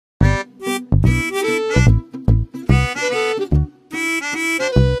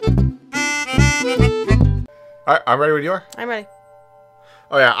Alright, I'm ready when you are. I'm ready.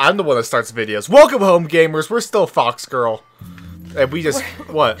 Oh yeah, I'm the one that starts videos. Welcome home, gamers. We're still Fox Girl. And we just...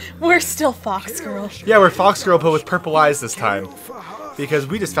 what? We're still Fox Girl. Yeah, we're Fox Girl, but with purple eyes this time. Because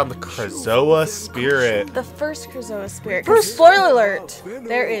we just found the Krazoa Spirit. The first Krazoa Spirit. Spoiler alert,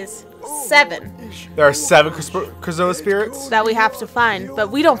 there is 7. There are 7 Krazoa Spirits? That we have to find,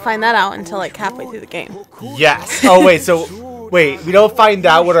 but we don't find that out until like halfway through the game. Yes. Oh wait, so... wait, we don't find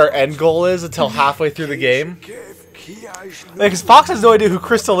out what our end goal is until halfway through the game? Because Fox has no idea who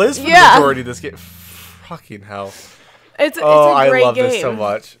Crystal is for the majority of this game. Fucking hell. It's a great I love game. this so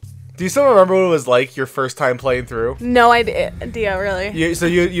much. Do you still remember what it was like your first time playing through? No idea, really. So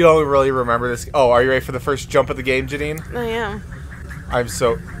you don't really remember this? Oh, are you ready for the first jump of the game, Janine? I am. I'm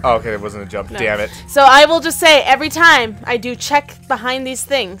so... oh, okay, it wasn't a jump. No. Damn it. So I will just say, every time I do check behind these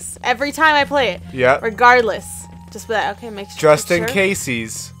things, every time I play it, yeah. Regardless, just be like, okay, make sure. Just in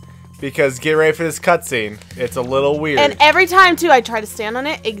cases, because get ready for this cutscene. It's a little weird. And every time, too, I try to stand on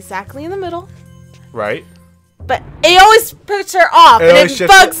it exactly in the middle. Right. But it always puts her off, and it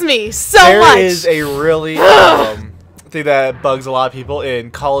bugs me so much. There is a really thing that bugs a lot of people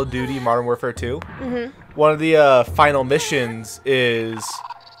in Call of Duty Modern Warfare 2. One of the final missions is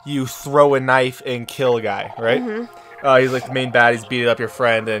you throw a knife and kill a guy, right? He's like the main bad. He's beating up your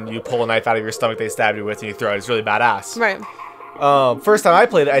friend, and you pull a knife out of your stomach they stabbed you with, and you throw it. It's really badass. Right. First time I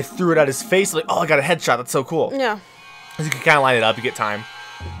played it, I threw it at his face. Like, oh, I got a headshot. That's so cool. Yeah. Because you can kind of line it up. You get time.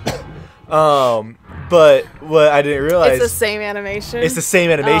 But what I didn't realize... it's the same animation? It's the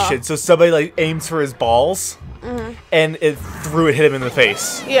same animation. Oh. So somebody, like, aims for his balls, and it hit him in the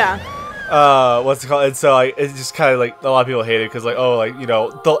face. Yeah. What's it called? And so, like, it's just kind of, like, a lot of people hate it, because, like, oh, like, you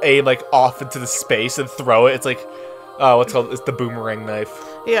know, they'll aim, like, off into the space and throw it. It's like, what's it called? It's the boomerang knife.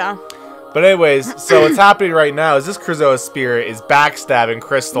 Yeah. But anyways, so what's happening right now is this Krazoa Spirit is backstabbing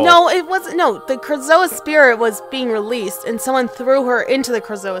Crystal. No, it wasn't. No, the Krazoa Spirit was being released, and someone threw her into the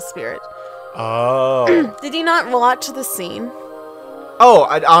Krazoa Spirit. Oh. Did you not watch the scene? Oh,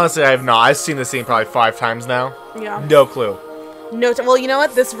 honestly, I have not. I've seen the scene probably 5 times now. Yeah. No clue. No. Well, you know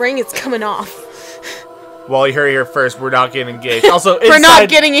what? This ring is coming off. Well, you heard it here first. We're not getting engaged. Also, we're not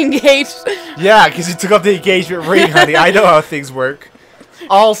getting engaged. Yeah, because you took off the engagement ring, honey. I know how things work.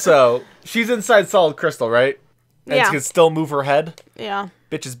 Also, she's inside solid crystal, right? And yeah. She can still move her head. Yeah.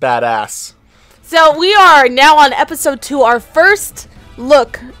 Bitch is badass. So we are now on episode 2. Our first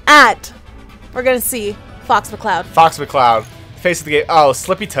look at... we're going to see Fox McCloud. Fox McCloud. Face of the game. Oh,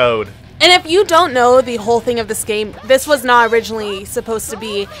 Slippy Toad. And if you don't know the whole thing of this game, this was not originally supposed to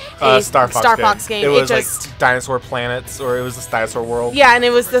be a Star Fox game. It was just like dinosaur planets, or it was this dinosaur world. Yeah, and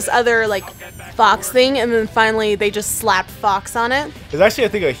it was this other like Fox thing, and then finally they just slapped Fox on it. It was actually, I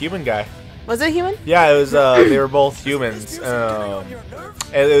think, a human guy. Was it human? Yeah, it was. They were both humans. And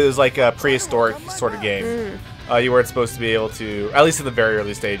it was like a prehistoric sort of game. You weren't supposed to be able to, at least in the very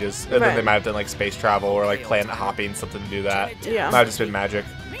early stages. And then they might have done like space travel or like planet hopping, something to do that. Yeah. Might have just been magic.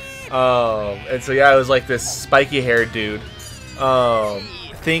 And so yeah, it was like this spiky haired dude.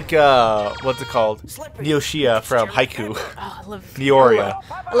 Think what's it called? Neoshia from Haiku. Oh, I love Neoria.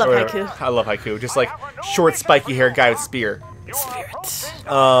 I love Haiku. I love Haiku. Just like short spiky haired guy with spear. Spirit.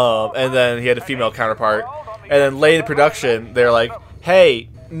 And then he had a female counterpart. And then late in production, they're like, hey,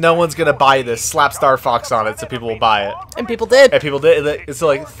 no one's gonna buy this. Slap Star Fox on it so people will buy it. And people did. And people did. And so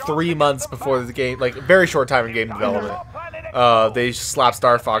like 3 months before the game, like very short time in game development, they slapped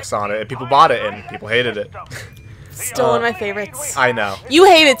Star Fox on it, and people bought it, and people hated it. Still one of my favorites. I know. You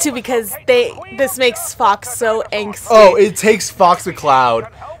hate it too because this makes Fox so angsty. Oh, it takes Fox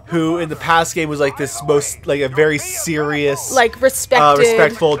McCloud, who in the past game was like this most like a very serious, like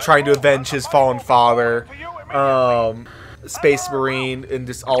respectful, trying to avenge his fallen father, space marine, and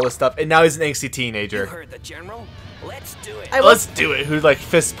just all this stuff. And now he's an angsty teenager. You heard the general. Let's do it. Let's do it. Who like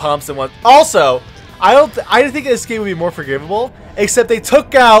fist pumps and what? Also, I didn't think this game would be more forgivable, except they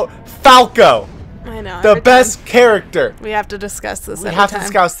took out Falco. I know. The best character. We have to discuss this. We have to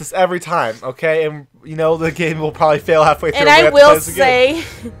discuss this every time, okay? And you know the game will probably fail halfway through. And I will say,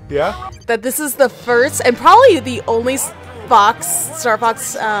 yeah, that this is the first and probably the only Star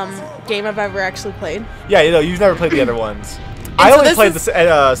Fox game I've ever actually played. Yeah, you know, you've never played the other ones. I only played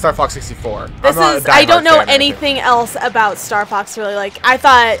the Star Fox 64. I don't know anything else about Star Fox really. Like I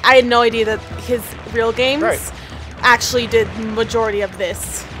had no idea that his real games actually did majority of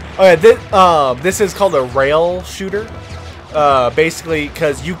this. Oh yeah, this is called a rail shooter. Basically,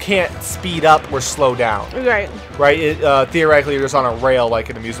 because you can't speed up or slow down. Right. Right. Theoretically, you're just on a rail like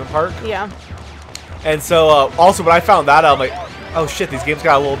an amusement park. Yeah. And so, also, when I found that out, I'm like, oh shit, these games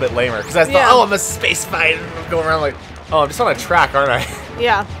got a little bit lamer. Because I thought, oh, I'm a space fighter, I'm going around like, oh, I'm just on a track, aren't I?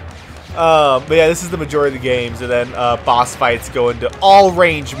 Yeah. But yeah, this is the majority of the games, and then boss fights go into all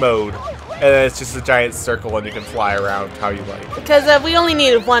range mode, and then it's just a giant circle, and you can fly around how you like. Because we only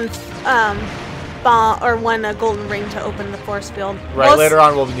needed one bomb or one golden ring to open the force field. Right, later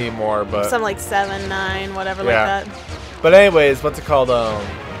on we'll need more, but some like 7, 9, whatever like that. But anyways, what's it called?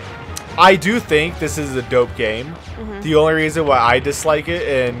 I do think this is a dope game. The only reason why I dislike it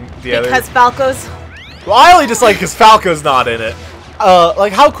and the other because Falco's. Well, I only dislike because Falco's not in it.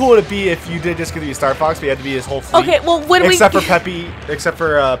 Like, how cool would it be if you did just get to be Star Fox, but you had to be his whole fleet? Okay, well, when except for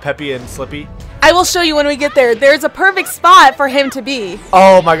Peppy and Slippy. I will show you when we get there. There's a perfect spot for him to be.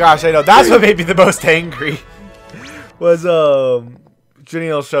 Oh my gosh, I know. That's what made me the most angry. Was Jenny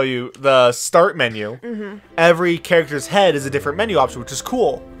will show you the start menu. Every character's head is a different menu option, which is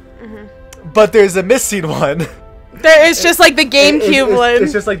cool. But there's a missing one. It's just like the GameCube one.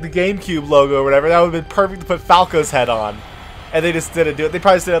 It's just like the GameCube logo or whatever. That would have been perfect to put Falco's head on. And they just didn't do it. They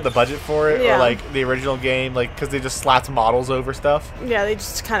probably didn't have the budget for it, or like the original game, like because they just slapped models over stuff. Yeah, they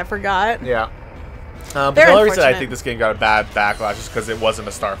just kind of forgot. Yeah. But the only reason I think this game got a bad backlash is because it wasn't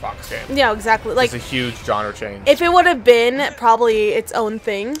a Star Fox game. Yeah, exactly. Like, it's a huge genre change. If it would have been probably its own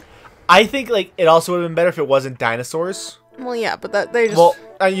thing. I think like it also would have been better if it wasn't dinosaurs. Well, yeah, but they just. Well,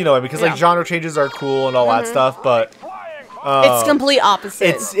 you know, because like genre changes are cool and all that stuff, but. It's complete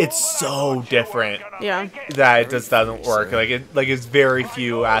opposite. It's so different. Yeah. That it just doesn't work. Like it's very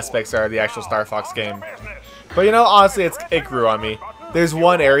few aspects are the actual Star Fox game. But you know, honestly, it grew on me. There's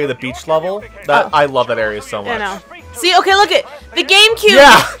one area, the beach level, that I love that area so much. I know. See, okay, look at the GameCube.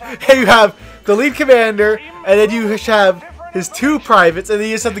 Yeah, and you have the lead commander, and then you have his 2 privates, and then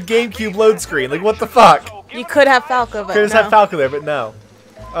you just have the GameCube load screen. Like, what the fuck? You could have Falco, but could just have Falco there, but no.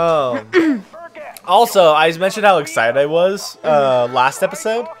 Also, I mentioned how excited I was last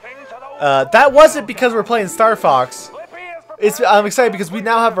episode. That wasn't because we're playing Star Fox. I'm excited because we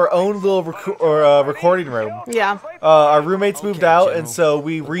now have our own little recording room. Yeah. Our roommates moved out, and so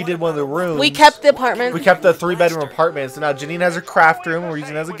we redid one of the rooms. We kept the apartment. We kept the 3-bedroom apartment. So now Janine has her craft room. We're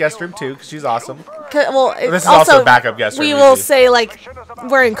using it as a guest room too, because she's awesome. Well, it's this is also a backup guest room. We will say like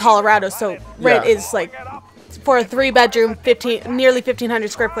we're in Colorado, so rent is like. For a 3-bedroom, nearly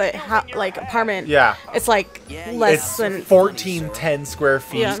 1,500 square foot like apartment. Yeah. It's like less than 1410 square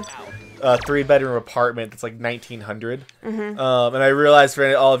feet. Yeah. 3-bedroom apartment that's like 1,900. And I realized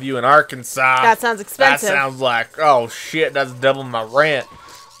for all of you in Arkansas, that sounds expensive. That sounds like, oh shit, that's double my rent.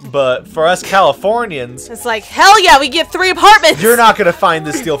 But for us Californians, it's like, hell yeah, we get 3 apartments. You're not gonna find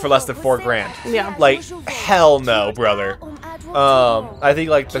this deal for less than $4 grand. Yeah. Like, hell no, brother. I think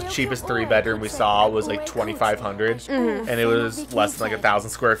like the cheapest 3-bedroom we saw was like 2,500, and it was less than like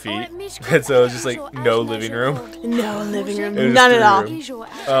 1,000 square feet, and so it was just like no living room. No living room, none at all.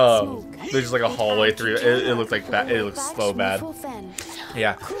 There's just like a hallway through. It looked like bad. It looks so bad.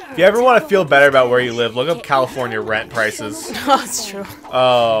 Yeah. If you ever want to feel better about where you live, look up California rent prices. Oh, that's true.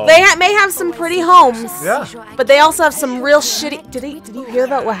 They may have some pretty homes. Yeah. But they also have some real shitty. Did you hear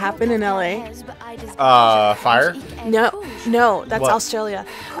about what happened in LA? Fire? No, that's what? Australia.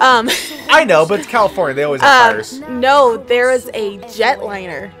 I know, but it's California. They always have fires. No, there was a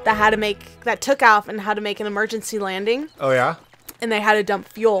jetliner that took off and had to make an emergency landing. Oh yeah. And they had to dump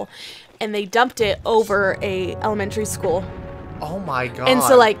fuel, and they dumped it over a elementary school. Oh my god. And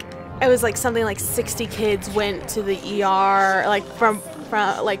so like it was like something like 60 kids went to the ER like from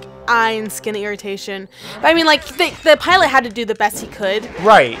like eye and skin irritation. But I mean like the pilot had to do the best he could.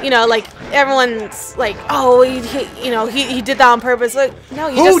 Right. You know, like everyone's like, oh, he did that on purpose. Like,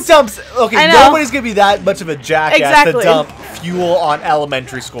 no, Who dumps? Okay, nobody's gonna be that much of a jackass to dump fuel on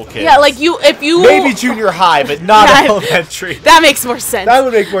elementary school kids. Yeah, like if you maybe junior high, but not elementary. That makes more sense. That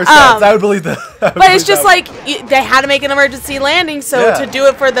would make more sense. I would believe that. But it's just like they had to make an emergency landing, so to do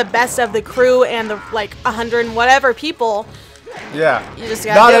it for the best of the crew and the like 100 and whatever people. Yeah. You just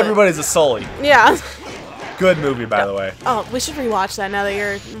gotta not everybody's a Sully. Yeah. Good movie, by the way. Oh, we should rewatch that now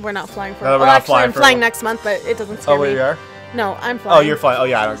that we're not flying for. I'm flying next month, but it doesn't scare me. Oh, wait, you are? No, I'm flying. Oh, you're flying. Oh,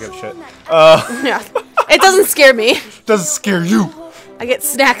 yeah, I don't give a shit. Yeah, it doesn't scare me. Doesn't scare you. I get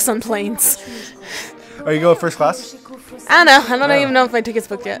snacks on planes. Are you going first class? I don't know. I don't even know if my ticket's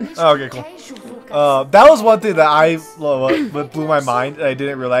booked yet. Oh, okay, cool. That was one thing that blew my mind, and I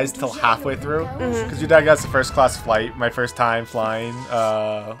didn't realize until halfway through. Because your dad got us a first class flight, my first time flying,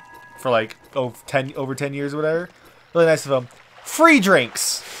 for like over 10 years or whatever. Really nice of him. Free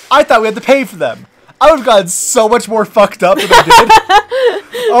drinks. I thought we had to pay for them. I would have gotten so much more fucked up than I did.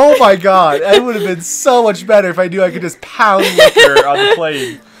 Oh my god, it would have been so much better if I knew I could just pound liquor on the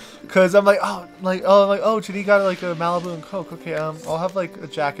plane. Cause I'm like, oh, Janine got like a Malibu and Coke. Okay, I'll have like a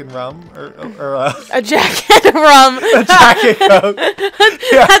Jack and rum or a Jack and rum. A Jack and Coke.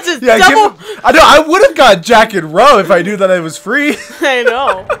 Yeah, That's just double. I know. I would have got Jack and rum if I knew that it was free. I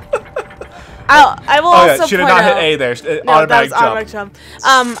know. I will also should have point not out, hit A there. No, Automatic that was automatic jump.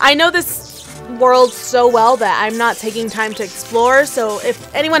 I know this world so well that I'm not taking time to explore. So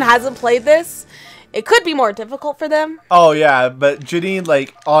if anyone hasn't played this, it could be more difficult for them. Oh yeah, but Janine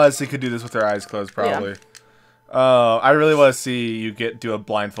like honestly could do this with her eyes closed probably. Yeah. I really want to see you do a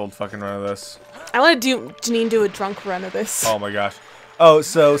blindfold fucking run of this. I want to Janine do a drunk run of this. Oh my gosh. Oh,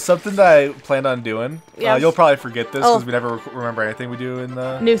 so something that I planned on doing. Yeah. You'll probably forget this because we never remember anything we do in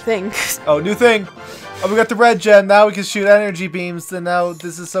the new thing. Oh, new thing. Oh, we got the red gen. Now we can shoot energy beams. And now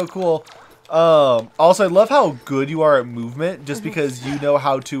this is so cool. Also, I love how good you are at movement, just because you know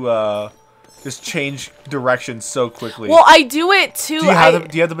how to just change direction so quickly. Well, I do it too. Do you have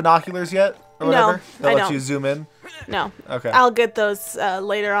the binoculars yet? Or whatever? No, that lets you zoom in? No. Okay. I'll get those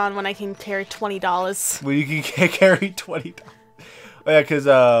later on when I can carry $20. When you can carry $20. Oh, yeah,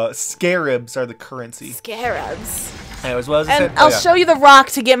 because scarabs are the currency. Scarabs. Anyways, what was I saying? I'll show you the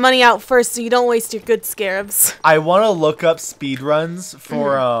rock to get money out first, so you don't waste your good scarabs. I want to look up speedruns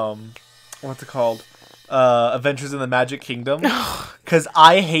for what's it called? Adventures in the Magic Kingdom. Because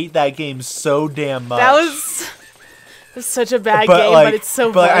I hate that game so damn much. That was such a bad game, but it's so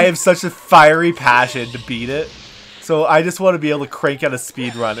fun. But I have such a fiery passion to beat it. So I just want to be able to crank out a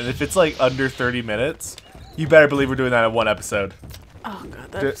speedrun. And if it's like under 30 minutes, you better believe we're doing that in one episode. Oh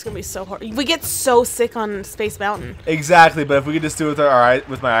god, that's gonna be so hard. We get so sick on Space Mountain. Exactly, but if we could just do it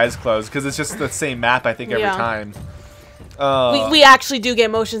with my eyes closed, because it's just the same map, I think, every time. We actually do get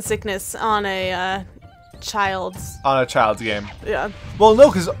motion sickness on a child's game. Yeah. Well,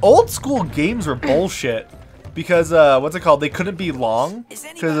 no, because old school games were bullshit. Because what's it called? They couldn't be long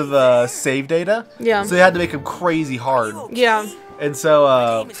because of the save data. Yeah. So they had to make them crazy hard. Yeah. And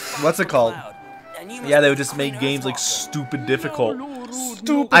so what's it called? Yeah, they would just make games like stupid difficult.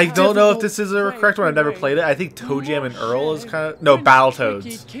 I don't know if this is a correct one. I've never played it. I think Toe Jam and Earl is kind of... No, Battletoads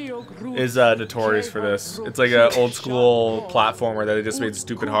is notorious for this. It's like an old school platformer that they just made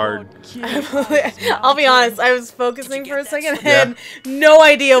stupid hard. I'll be honest, I was focusing for a second and had no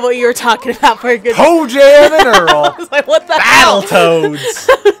idea what you were talking about for a good... Toe Jam and Earl! I was like, what the Battletoads!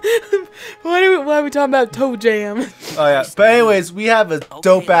 Why are we talking about Toe Jam? Oh yeah, but anyways, we have a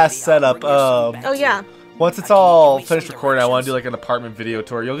dope-ass setup. Oh yeah. Once it's all finished recording, I want to do like an apartment video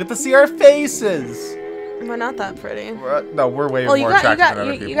tour. You'll get to see our faces. We're not that pretty. No, we're way more attractive than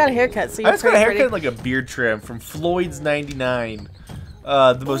other people. You got a haircut, so you're I just got a haircut and like a beard trim from Floyd's 99.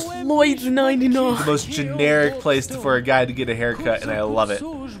 Floyd's 99. The most generic place for a guy to get a haircut, and I love it.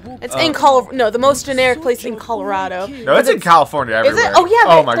 It's in Colorado. No, the most generic place in Colorado. No, it's in California everywhere. Is it? Oh yeah.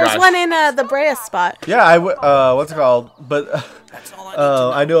 Oh my gosh. There's one in the Brea spot. Yeah, what's it called? But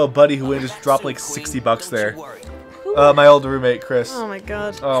I know a buddy who went and just dropped like $60 there. My old roommate Chris. Oh my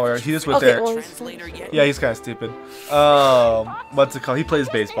god. Oh my god, he just went there. Well, yeah, he's kind of stupid. What's it called? He plays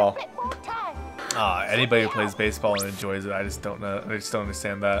baseball. Anybody who plays baseball and enjoys it, I just don't know. I just don't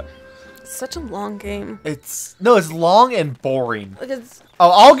understand that. It's such a long game. It's long and boring.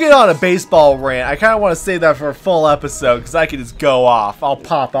 I'll get on a baseball rant. I kind of want to save that for a full episode because I can just go off. I'll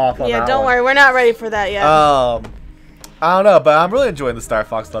pop off on that. Yeah, don't worry, we're not ready for that yet. I don't know, but I'm really enjoying the Star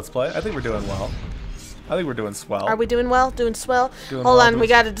Fox Let's Play. I think we're doing well. I think we're doing swell. Are we doing well? Doing swell? Hold on, we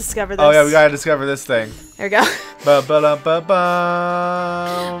gotta discover this. Oh yeah, we gotta discover this thing. There we go.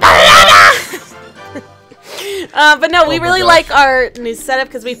 But no, we really like our new setup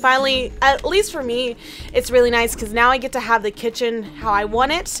because we finally, at least for me, it's really nice because now I get to have the kitchen how I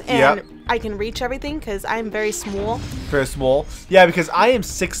want it and I can reach everything because I'm very small. Very small? Yeah, because I am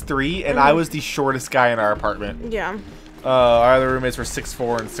 6'3" and I was the shortest guy in our apartment. Yeah. Our other roommates were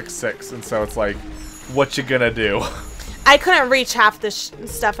 6'4" and 6'6", and so it's like, what you gonna do? I couldn't reach half the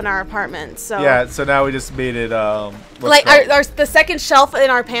stuff in our apartment, so yeah. So now we just made it like the second shelf in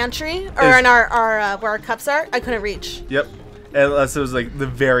our pantry or in our where our cups are. I couldn't reach. Yep, unless it was like the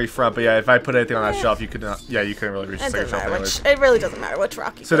very front. But yeah, if I put anything on that shelf, you could not. Yeah, you couldn't really reach the second shelf. It really doesn't matter which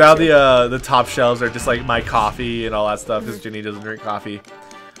rock you. So now the top shelves are just like my coffee and all that stuff because Jenny doesn't drink coffee.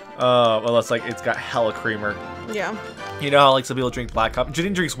 Unless like it's got hella creamer. Yeah. You know how like some people drink black coffee?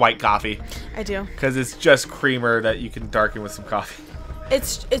 Janine drinks white coffee. I do. Because it's just creamer that you can darken with some coffee.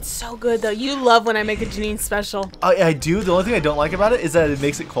 It's so good though. You love when I make a Janine special. I do. The only thing I don't like about it is that it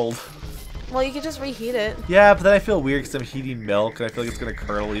makes it cold. Well, you can just reheat it. Yeah, but then I feel weird because I'm heating milk and I feel like it's going to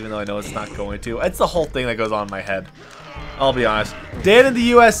curdle even though I know it's not going to. It's the whole thing that goes on in my head. I'll be honest. Dan in the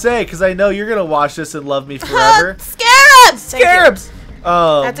USA, because I know you're going to watch this and love me forever. Scarabs! Scarabs!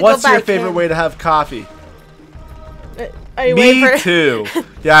 What's your favorite way to have coffee? Are you Me too.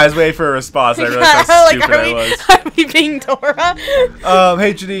 Yeah, I was waiting for a response. I realized how stupid I was. Are we being Dora?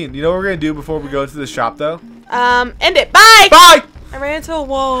 Hey Janine, you know what we're gonna do before we go into the shop though? End it. Bye. Bye. I ran into a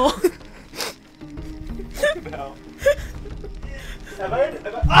wall. No. Have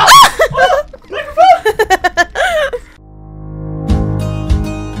I